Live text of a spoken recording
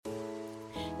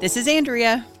This is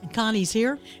Andrea. And Connie's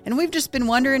here. And we've just been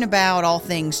wondering about all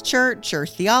things church or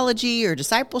theology or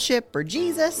discipleship or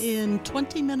Jesus. In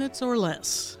 20 minutes or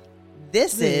less.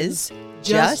 This is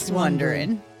Just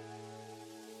Wondering.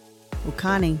 Well,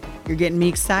 Connie, you're getting me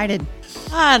excited.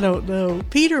 I don't know.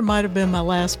 Peter might have been my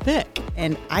last pick.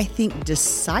 And I think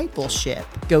discipleship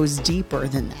goes deeper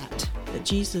than that. That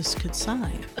Jesus could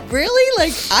sign. Really?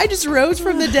 Like, I just rose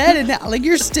from the dead and now, like,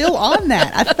 you're still on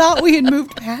that. I thought we had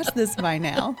moved past this by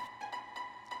now.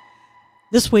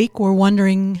 This week, we're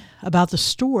wondering about the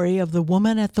story of the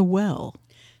woman at the well.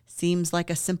 Seems like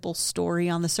a simple story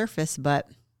on the surface, but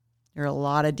there are a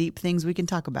lot of deep things we can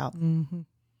talk about. Mm-hmm.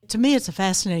 To me, it's a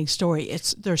fascinating story.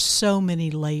 There's so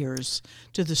many layers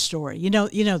to the story. You know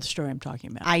the story I'm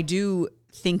talking about. I do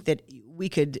think that we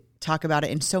could talk about it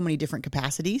in so many different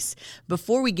capacities.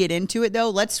 Before we get into it, though,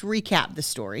 let's recap the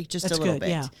story just a little bit.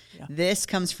 Yeah. This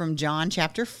comes from John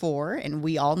chapter 4, and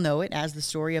we all know it as the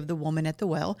story of the woman at the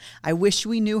well. I wish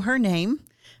we knew her name.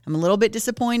 I'm a little bit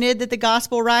disappointed that the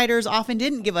gospel writers often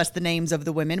didn't give us the names of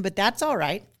the women, but that's all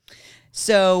right.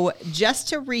 So just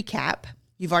to recap,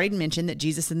 you've already mentioned that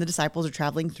Jesus and the disciples are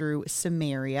traveling through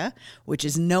Samaria, which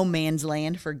is no man's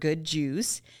land for good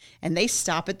Jews. And they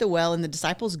stop at the well, and the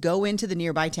disciples go into the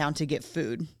nearby town to get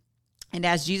food. And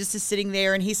as Jesus is sitting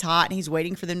there and he's hot and he's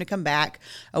waiting for them to come back,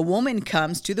 a woman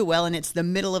comes to the well, and it's the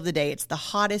middle of the day. It's the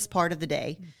hottest part of the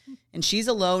day. And she's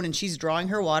alone and she's drawing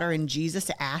her water, and Jesus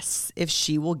asks if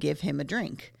she will give him a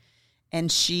drink.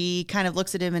 And she kind of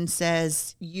looks at him and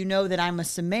says, "You know that I'm a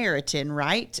Samaritan,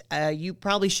 right? You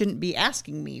probably shouldn't be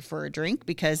asking me for a drink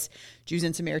because Jews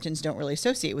and Samaritans don't really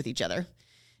associate with each other."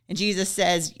 And Jesus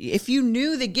says, if you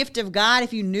knew the gift of God,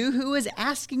 if you knew who was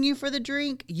asking you for the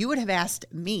drink, you would have asked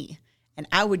me, and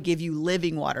I would give you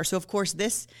living water. So, of course,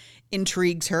 this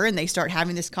intrigues her, and they start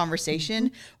having this conversation.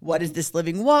 Mm-hmm. What is this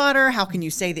living water? How can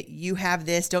you say that you have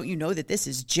this? Don't you know that this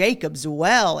is Jacob's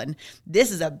well, and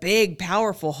this is a big,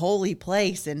 powerful, holy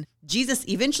place? And Jesus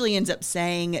eventually ends up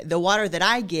saying, the water that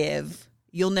I give,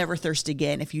 you'll never thirst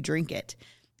again if you drink it.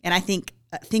 And I think,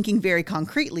 thinking very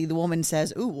concretely, the woman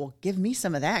says, "Ooh, well, give me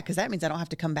some of that, because that means I don't have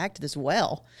to come back to this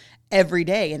well every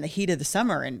day in the heat of the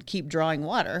summer and keep drawing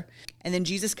water." And then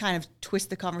Jesus kind of twists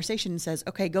the conversation and says,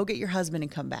 "Okay, go get your husband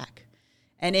and come back."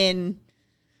 And in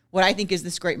what I think is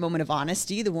this great moment of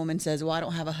honesty, the woman says, "Well, I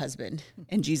don't have a husband."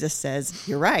 And Jesus says,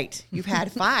 "You're right. You've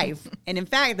had 5. And in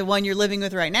fact, the one you're living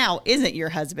with right now isn't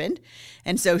your husband."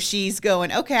 And so she's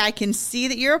going, "Okay, I can see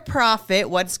that you're a prophet.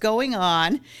 What's going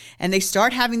on?" And they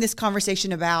start having this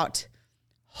conversation about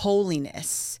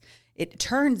holiness. It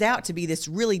turns out to be this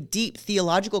really deep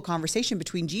theological conversation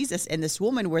between Jesus and this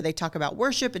woman where they talk about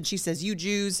worship. And she says, "You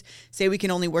Jews say we can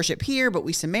only worship here, but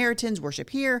we Samaritans worship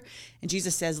here." And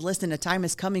Jesus says, "Listen, a time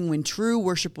is coming when true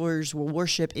worshipers will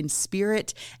worship in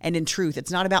spirit and in truth." It's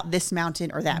not about this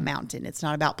mountain or that mountain. It's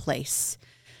not about place.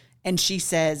 And she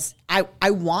says,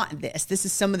 I want this. This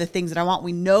is some of the things that I want.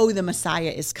 We know the Messiah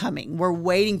is coming. We're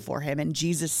waiting for him. And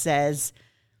Jesus says,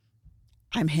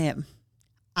 "I'm him.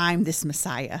 I'm this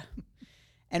Messiah."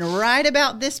 And right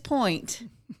about this point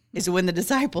is when the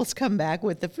disciples come back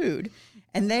with the food.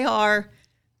 And they are,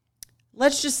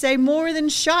 let's just say, more than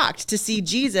shocked to see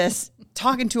Jesus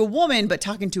talking to a woman, but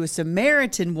talking to a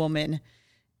Samaritan woman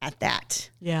at that.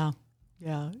 Yeah.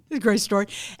 It's a great story.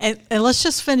 And let's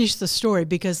just finish the story,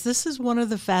 because this is one of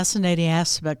the fascinating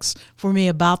aspects for me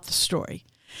about the story.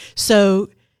 So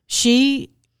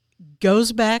she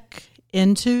goes back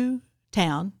into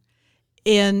town.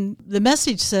 And the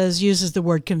Message uses the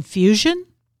word confusion.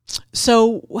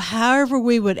 So however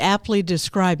we would aptly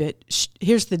describe it,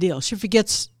 here's the deal. She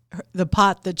forgets the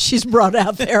pot that she's brought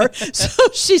out there.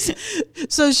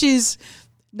 So she's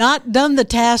not done the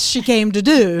task she came to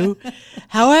do.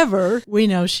 However, we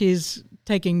know she's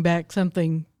taking back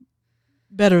something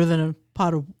better than a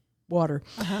pot of water.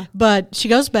 Uh-huh. But she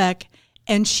goes back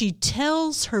and she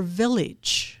tells her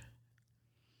village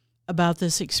about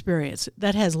this experience.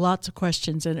 That has lots of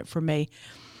questions in it for me.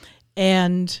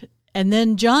 And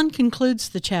then John concludes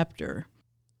the chapter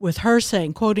with her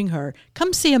saying, quoting her,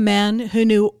 "Come see a man who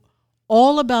knew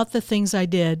all about the things I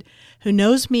did, who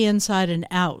knows me inside and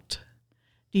out.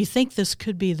 Do you think this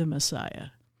could be the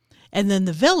Messiah?" And then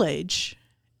the village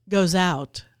goes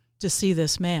out to see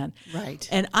this man. Right.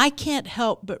 And I can't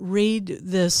help but read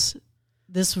this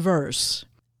verse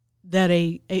that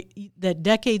that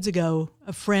decades ago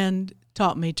a friend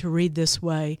taught me to read this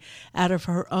way out of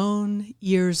her own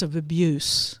years of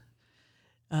abuse,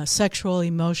 sexual,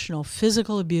 emotional,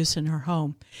 physical abuse in her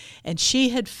home. And she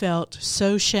had felt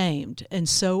so shamed and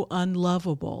so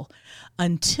unlovable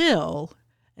until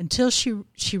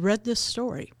she read this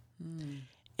story.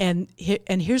 And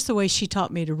here's the way she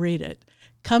taught me to read it.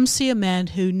 Come see a man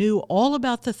who knew all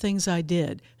about the things I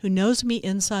did, who knows me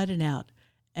inside and out,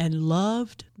 and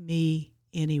loved me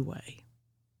anyway.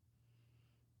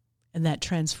 And that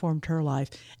transformed her life.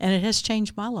 And it has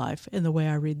changed my life in the way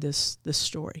I read this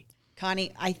story.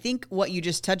 Connie, I think what you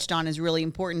just touched on is really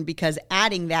important, because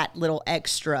adding that little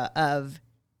extra of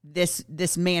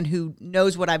this man who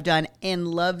knows what I've done and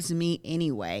loves me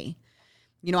anyway.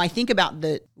 You know, I think about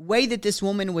the way that this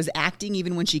woman was acting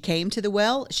even when she came to the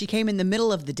well. She came in the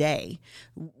middle of the day.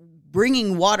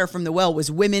 Bringing water from the well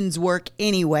was women's work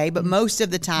anyway, but most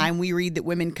of the time we read that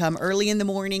women come early in the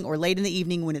morning or late in the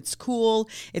evening when it's cool.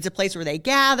 It's a place where they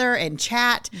gather and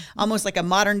chat, almost like a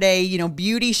modern day,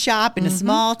 beauty shop in a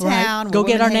small town. Right. Go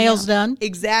get our nails done.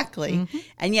 Exactly.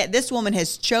 And yet this woman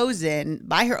has chosen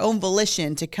by her own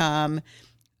volition to come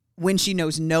when she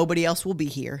knows nobody else will be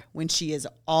here, when she is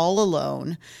all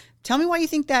alone. Tell me why you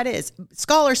think that is.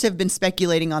 Scholars have been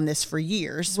speculating on this for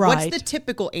years. Right. What's the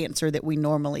typical answer that we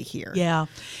normally hear? Yeah.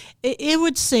 It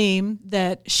would seem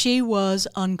that she was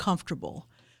uncomfortable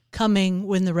coming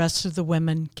when the rest of the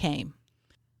women came.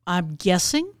 I'm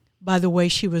guessing by the way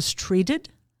she was treated,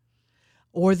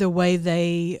 or the way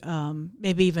they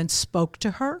maybe even spoke to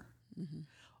her,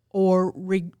 or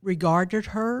regarded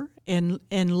her in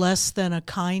less than a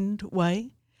kind way.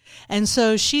 And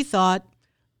so she thought,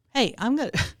 hey,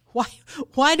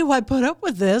 why do I put up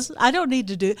with this? I don't need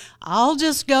to do it. I'll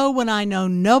just go when I know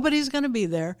nobody's going to be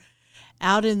there,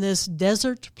 out in this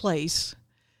desert place.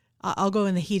 I'll go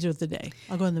in the heat of the day.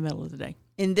 I'll go in the middle of the day.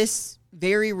 In this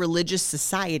very religious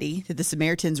society that the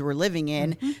Samaritans were living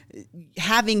in,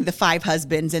 having the 5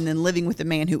 husbands and then living with a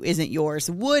man who isn't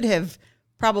yours would have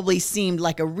probably seemed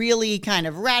like a really kind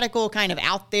of radical, kind of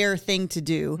out there thing to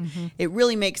do. It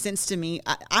really makes sense to me.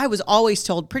 I was always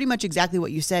told pretty much exactly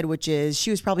what you said, which is she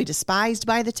was probably despised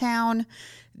by the town.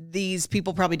 These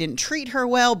people probably didn't treat her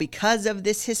well because of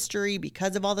this history,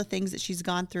 because of all the things that she's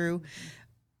gone through.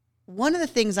 One of the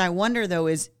things I wonder, though,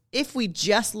 is if we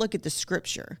just look at the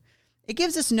scripture, it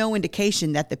gives us no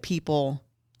indication that the people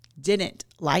didn't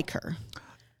like her.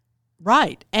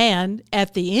 Right. And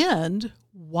at the end,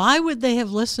 why would they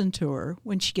have listened to her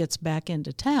when she gets back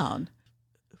into town?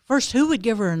 First, who would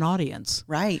give her an audience?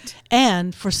 Right.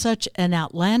 And for such an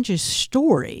outlandish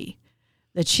story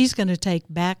that she's going to take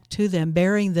back to them,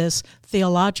 bearing this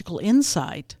theological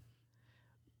insight.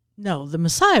 No, the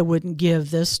Messiah wouldn't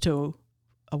give this to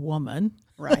a woman.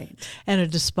 Right. And a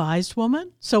despised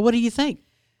woman. So what do you think?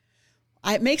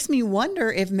 It makes me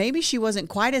wonder if maybe she wasn't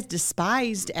quite as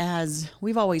despised as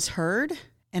we've always heard.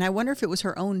 And I wonder if it was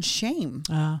her own shame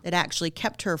that actually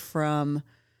kept her from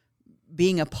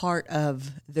being a part of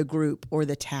the group or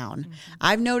the town.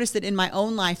 I've noticed that in my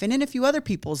own life and in a few other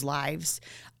people's lives,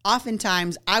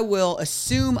 oftentimes I will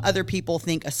assume other people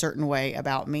think a certain way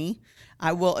about me.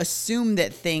 I will assume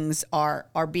that things are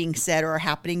being said or are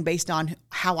happening based on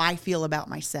how I feel about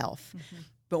myself.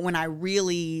 But when I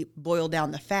really boil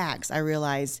down the facts, I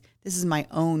realize this is my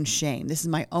own shame. This is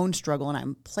my own struggle, and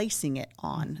I'm placing it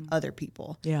on other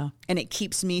people. Yeah. And it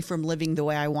keeps me from living the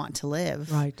way I want to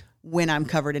live. Right. When I'm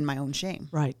covered in my own shame.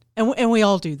 Right. And we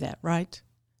all do that, right?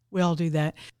 We all do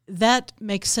that. That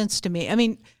makes sense to me. I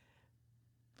mean,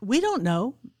 we don't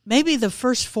know. Maybe the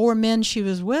first 4 men she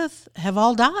was with have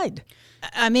all died.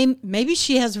 I mean, maybe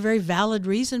she has a very valid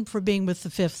reason for being with the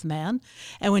 5th man.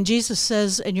 And when Jesus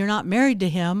says, and you're not married to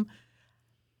him,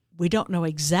 we don't know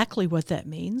exactly what that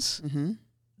means.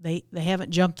 They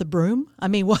haven't jumped the broom. I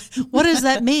mean, what does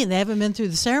that mean? They haven't been through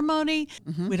the ceremony?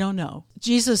 We don't know.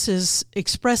 Jesus is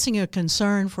expressing a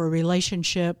concern for a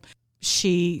relationship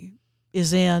she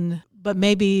is in, but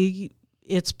maybe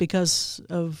it's because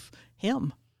of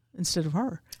him instead of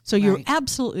her. So you're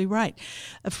absolutely right.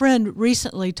 A friend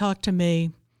recently talked to me.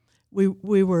 We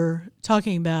were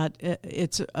talking about,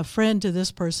 it's a friend to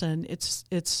this person. It's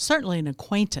certainly an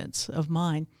acquaintance of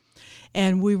mine.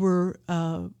 And we were,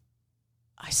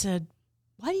 I said,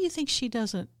 why do you think she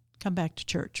doesn't come back to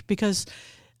church? Because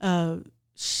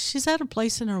she's at a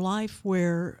place in her life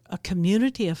where a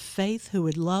community of faith who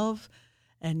would love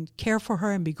and care for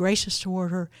her and be gracious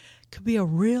toward her could be a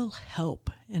real help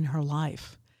in her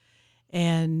life.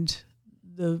 And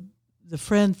the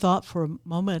friend thought for a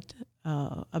moment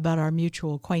about our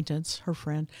mutual acquaintance, her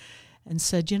friend, and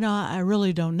said, I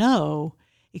really don't know,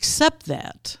 except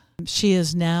that she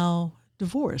is now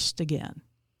divorced again.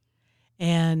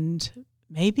 And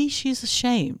maybe she's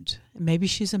ashamed. Maybe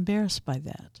she's embarrassed by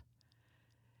that.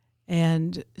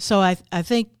 And so I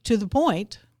think to the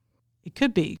point, it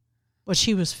could be what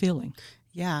she was feeling.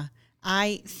 Yeah.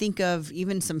 I think of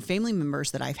even some family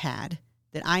members that I've had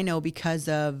that I know because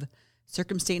of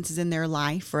circumstances in their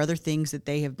life or other things that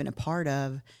they have been a part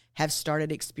of have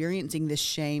started experiencing this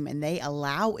shame, and they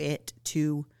allow it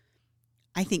to,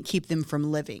 I think, keep them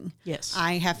from living. Yes.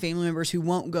 I have family members who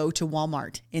won't go to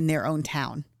Walmart in their own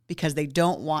town because they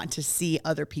don't want to see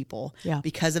other people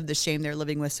because of the shame they're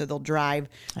living with. So they'll drive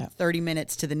 30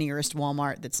 minutes to the nearest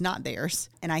Walmart that's not theirs.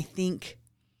 And I think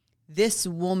this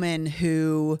woman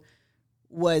who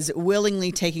was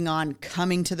willingly taking on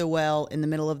coming to the well in the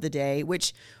middle of the day,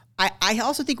 which I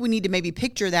also think we need to maybe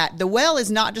picture that the well is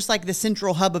not just like the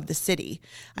central hub of the city.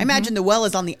 I imagine the well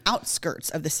is on the outskirts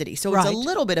of the city. So it's a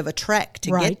little bit of a trek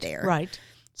to get there. Right.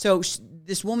 So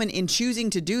this woman, in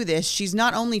choosing to do this, she's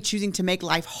not only choosing to make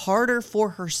life harder for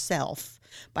herself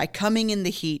by coming in the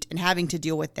heat and having to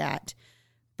deal with that,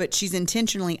 but she's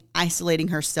intentionally isolating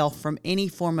herself from any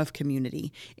form of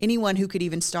community, anyone who could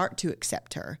even start to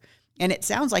accept her. And it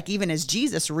sounds like even as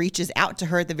Jesus reaches out to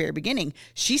her at the very beginning,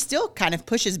 she still kind of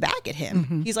pushes back at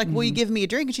him. He's like, will you give me a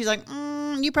drink? And she's like,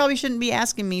 you probably shouldn't be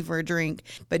asking me for a drink.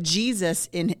 But Jesus,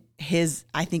 in his,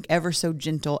 I think, ever so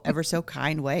gentle, ever so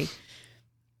kind way,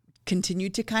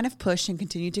 continued to kind of push and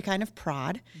continued to kind of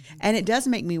prod. And it does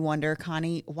make me wonder,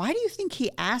 Connie, why do you think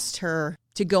he asked her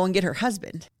to go and get her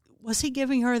husband? Was he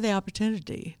giving her the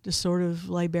opportunity to sort of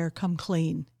lay bare, come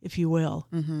clean, if you will?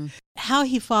 How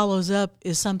he follows up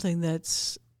is something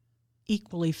that's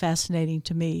equally fascinating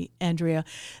to me, Andrea,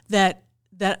 that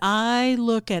I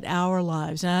look at our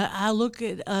lives, and I look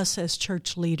at us as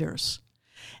church leaders,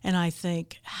 and I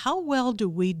think, how well do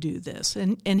we do this?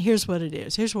 And here's what it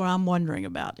is. Here's what I'm wondering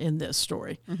about in this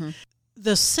story.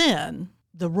 The sin,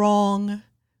 the wrong,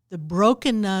 the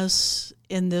brokenness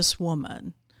in this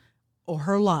woman or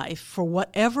her life, for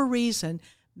whatever reason,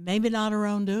 maybe not her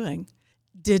own doing,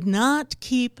 did not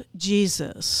keep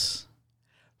Jesus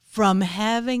from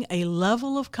having a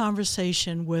level of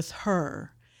conversation with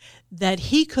her that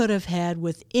he could have had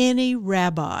with any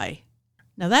rabbi.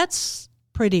 Now, that's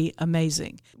pretty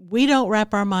amazing. We don't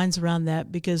wrap our minds around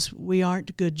that because we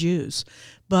aren't good Jews.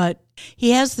 But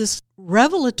he has this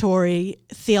revelatory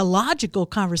theological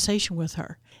conversation with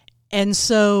her. And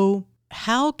so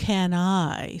how can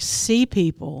I see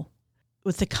people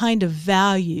with the kind of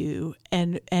value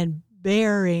and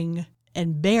bearing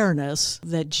and bareness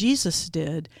that Jesus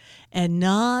did and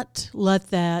not let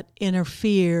that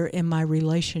interfere in my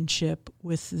relationship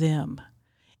with them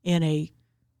in a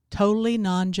totally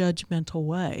non-judgmental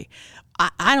way?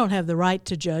 I don't have the right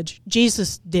to judge.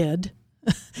 Jesus did.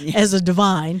 As a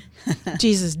divine,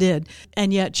 Jesus did,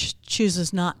 and yet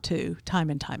chooses not to time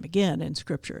and time again in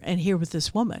Scripture. And here with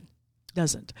this woman,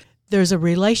 doesn't. There's a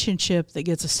relationship that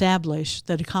gets established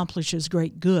that accomplishes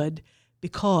great good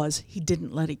because he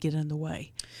didn't let it get in the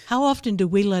way. How often do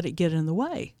we let it get in the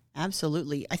way?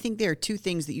 Absolutely. I think there are two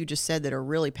things that you just said that are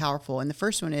really powerful. And the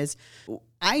first one is,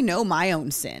 I know my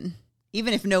own sin,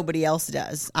 even if nobody else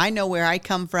does. I know where I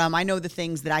come from. I know the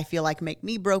things that I feel like make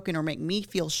me broken or make me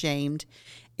feel shamed.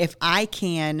 If I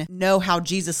can know how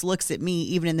Jesus looks at me,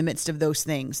 even in the midst of those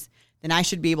things, then I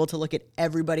should be able to look at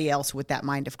everybody else with that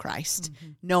mind of Christ,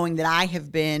 knowing that I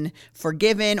have been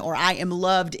forgiven or I am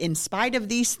loved in spite of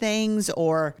these things,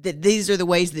 or that these are the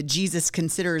ways that Jesus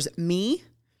considers me.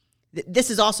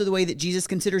 This is also the way that Jesus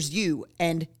considers you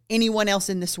and anyone else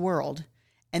in this world.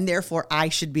 And therefore, I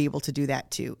should be able to do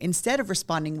that too, instead of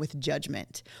responding with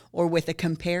judgment or with a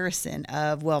comparison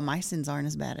of, well, my sins aren't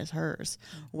as bad as hers,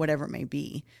 whatever it may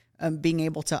be. Being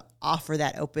able to offer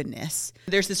that openness.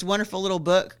 There's this wonderful little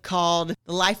book called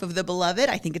The Life of the Beloved.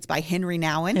 I think it's by Henry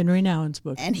Nouwen. Henry Nouwen's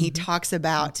book. And he talks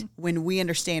about when we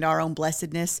understand our own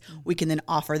blessedness, we can then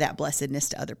offer that blessedness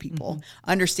to other people.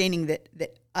 Understanding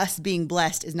that us being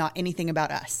blessed is not anything about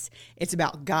us. It's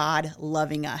about God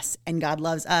loving us. And God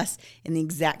loves us in the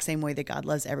exact same way that God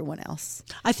loves everyone else.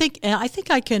 I think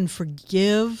I can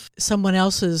forgive someone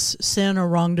else's sin or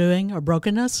wrongdoing or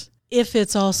brokenness if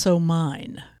it's also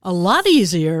mine. A lot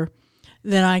easier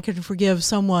than I can forgive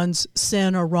someone's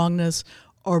sin or wrongness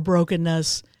or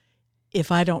brokenness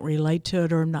if I don't relate to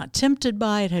it or am not tempted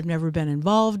by it, have never been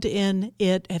involved in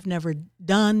it, have never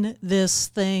done this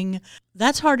thing.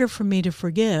 That's harder for me to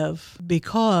forgive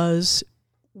because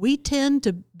we tend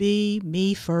to be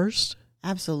me first.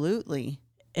 Absolutely.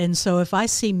 And so if I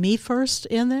see me first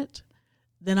in it,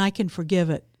 then I can forgive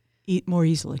it more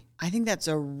easily. I think that's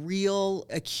a real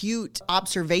acute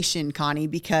observation, Connie,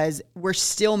 because we're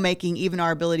still making even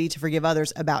our ability to forgive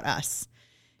others about us.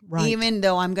 Right. Even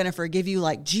though I'm going to forgive you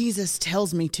like Jesus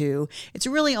tells me to, it's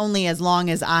really only as long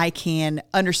as I can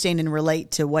understand and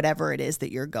relate to whatever it is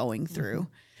that you're going through.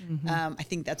 I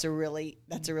think that's a really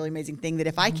amazing thing, that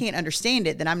if I can't understand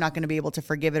it, then I'm not going to be able to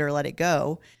forgive it or let it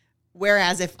go.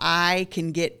 Whereas if I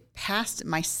can get past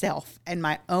myself and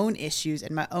my own issues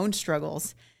and my own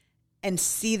struggles and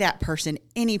see that person,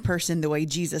 any person, the way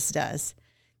Jesus does,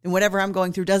 then whatever I'm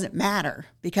going through doesn't matter,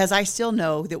 because I still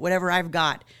know that whatever I've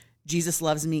got, Jesus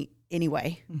loves me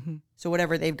anyway. Mm-hmm. So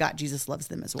whatever they've got, Jesus loves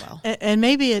them as well. And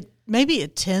maybe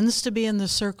it tends to be in the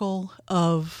circle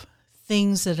of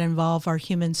things that involve our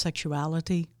human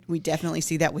sexuality. We definitely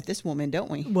see that with this woman,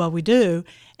 don't we? Well, we do.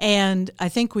 And I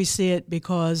think we see it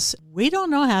because we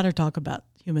don't know how to talk about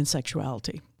human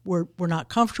sexuality. We're not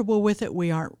comfortable with it.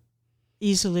 We aren't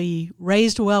easily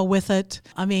raised well with it.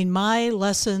 I mean, my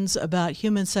lessons about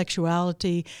human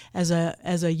sexuality as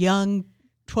a young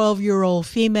 12-year-old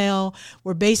female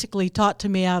were basically taught to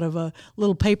me out of a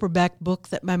little paperback book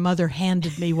that my mother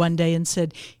handed me one day and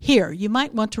said, "Here, you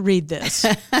might want to read this."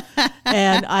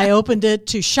 And I opened it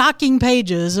to shocking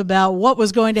pages about what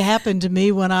was going to happen to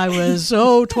me when I was,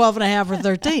 12 and a half or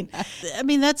 13. I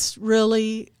mean, that's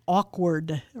really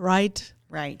awkward, right?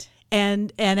 Right.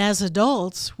 And as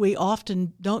adults, we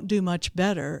often don't do much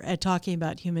better at talking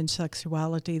about human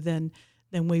sexuality than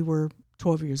we were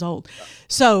 12 years old.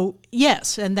 So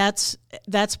yes, and that's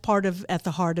part of at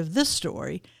the heart of this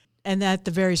story. And at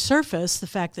the very surface, the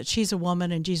fact that she's a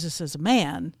woman and Jesus is a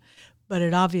man, but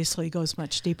it obviously goes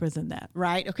much deeper than that.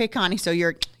 Right. Okay, Connie. So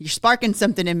you're sparking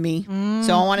something in me.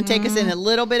 So I want to take us in a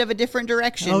little bit of a different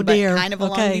direction, Oh dear. but kind of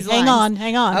along Okay, these lines.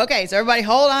 hang on. Okay, so everybody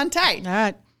hold on tight. All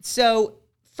right. So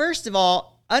first of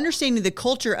all, understanding the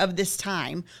culture of this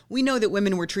time, we know that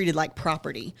women were treated like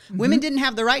property. Mm-hmm. Women didn't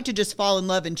have the right to just fall in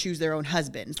love and choose their own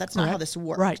husbands. That's not how this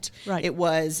worked. Right. It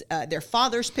was their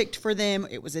fathers picked for them.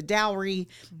 It was a dowry.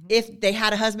 Mm-hmm. If they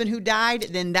had a husband who died,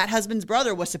 then that husband's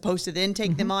brother was supposed to then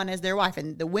take them on as their wife.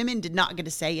 And the women did not get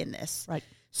a say in this. Right.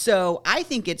 So I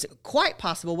think it's quite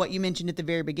possible what you mentioned at the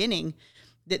very beginning,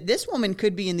 that this woman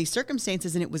could be in these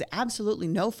circumstances and it was absolutely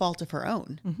no fault of her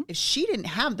own. Mm-hmm. If she didn't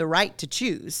have the right to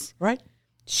choose. Right.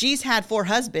 She's had 4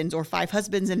 husbands or 5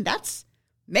 husbands, and that's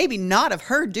maybe not of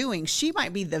her doing. She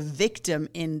might be the victim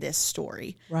in this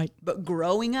story. Right. But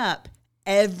growing up,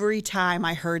 every time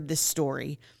I heard this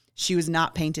story, she was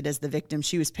not painted as the victim.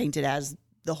 She was painted as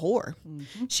the whore.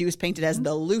 Mm-hmm. She was painted as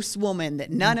the loose woman that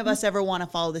none of us ever want to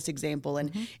follow this example.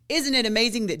 And isn't it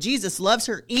amazing that Jesus loves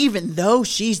her even though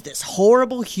she's this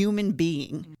horrible human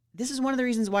being? This is one of the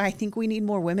reasons why I think we need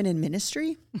more women in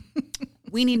ministry.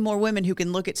 We need more women who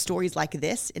can look at stories like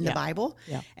this in the Bible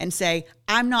and say,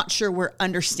 I'm not sure we're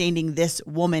understanding this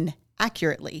woman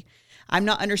accurately. I'm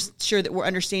not sure that we're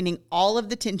understanding all of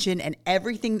the tension and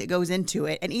everything that goes into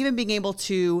it. And even being able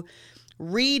to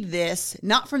read this,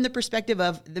 not from the perspective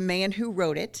of the man who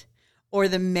wrote it or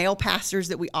the male pastors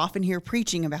that we often hear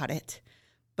preaching about it,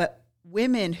 but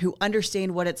women who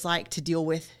understand what it's like to deal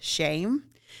with shame,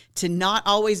 to not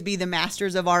always be the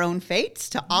masters of our own fates,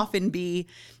 to often be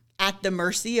at the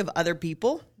mercy of other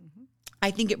people. I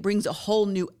think it brings a whole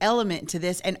new element to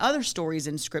this and other stories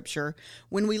in Scripture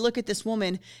when we look at this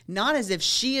woman, not as if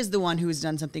she is the one who has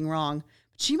done something wrong,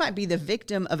 but she might be the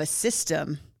victim of a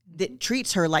system that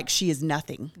treats her like she is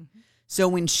nothing. So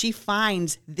when she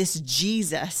finds this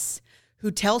Jesus who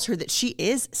tells her that she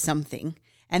is something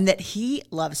and that he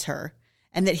loves her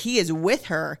and that he is with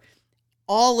her,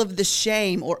 all of the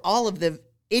shame or all of the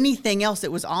anything else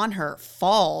that was on her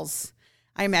falls.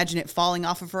 I imagine it falling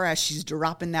off of her as she's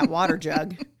dropping that water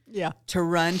jug to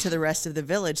run to the rest of the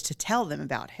village to tell them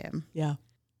about him. Yeah.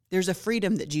 There's a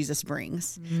freedom that Jesus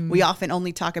brings. We often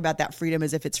only talk about that freedom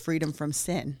as if it's freedom from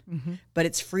sin, but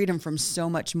it's freedom from so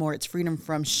much more. It's freedom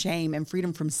from shame and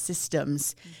freedom from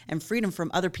systems and freedom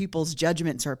from other people's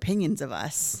judgments or opinions of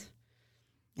us.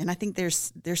 And I think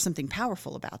there's something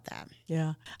powerful about that.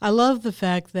 Yeah. I love the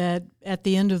fact that at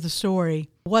the end of the story,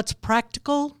 what's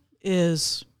practical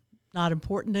is not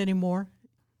important anymore.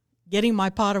 Getting my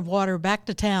pot of water back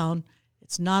to town,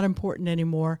 it's not important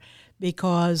anymore,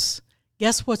 because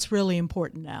guess what's really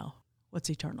important now? What's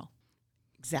eternal?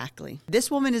 Exactly. This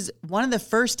woman is one of the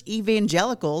first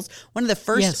evangelicals, one of the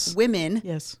first women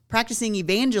practicing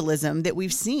evangelism that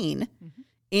we've seen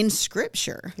in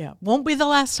Scripture. Yeah. Won't be the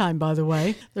last time, by the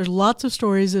way. There's lots of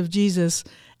stories of Jesus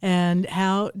and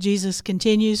how Jesus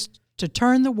continues to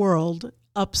turn the world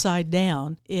upside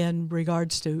down in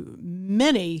regards to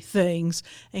many things,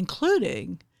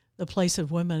 including the place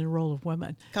of women and role of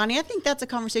women. Connie, I think that's a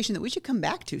conversation that we should come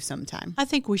back to sometime. I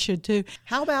think we should too.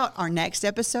 How about our next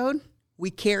episode? We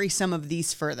carry some of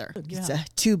these further. Yeah. It's a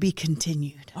to be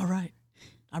continued. All right.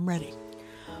 I'm ready.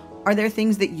 Are there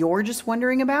things that you're just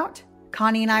wondering about?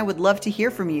 Connie and I would love to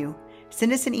hear from you.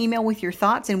 Send us an email with your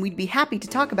thoughts and we'd be happy to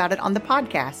talk about it on the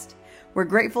podcast. We're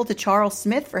grateful to Charles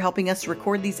Smith for helping us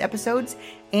record these episodes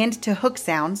and to Hook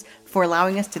Sounds for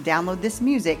allowing us to download this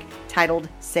music titled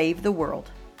Save the World.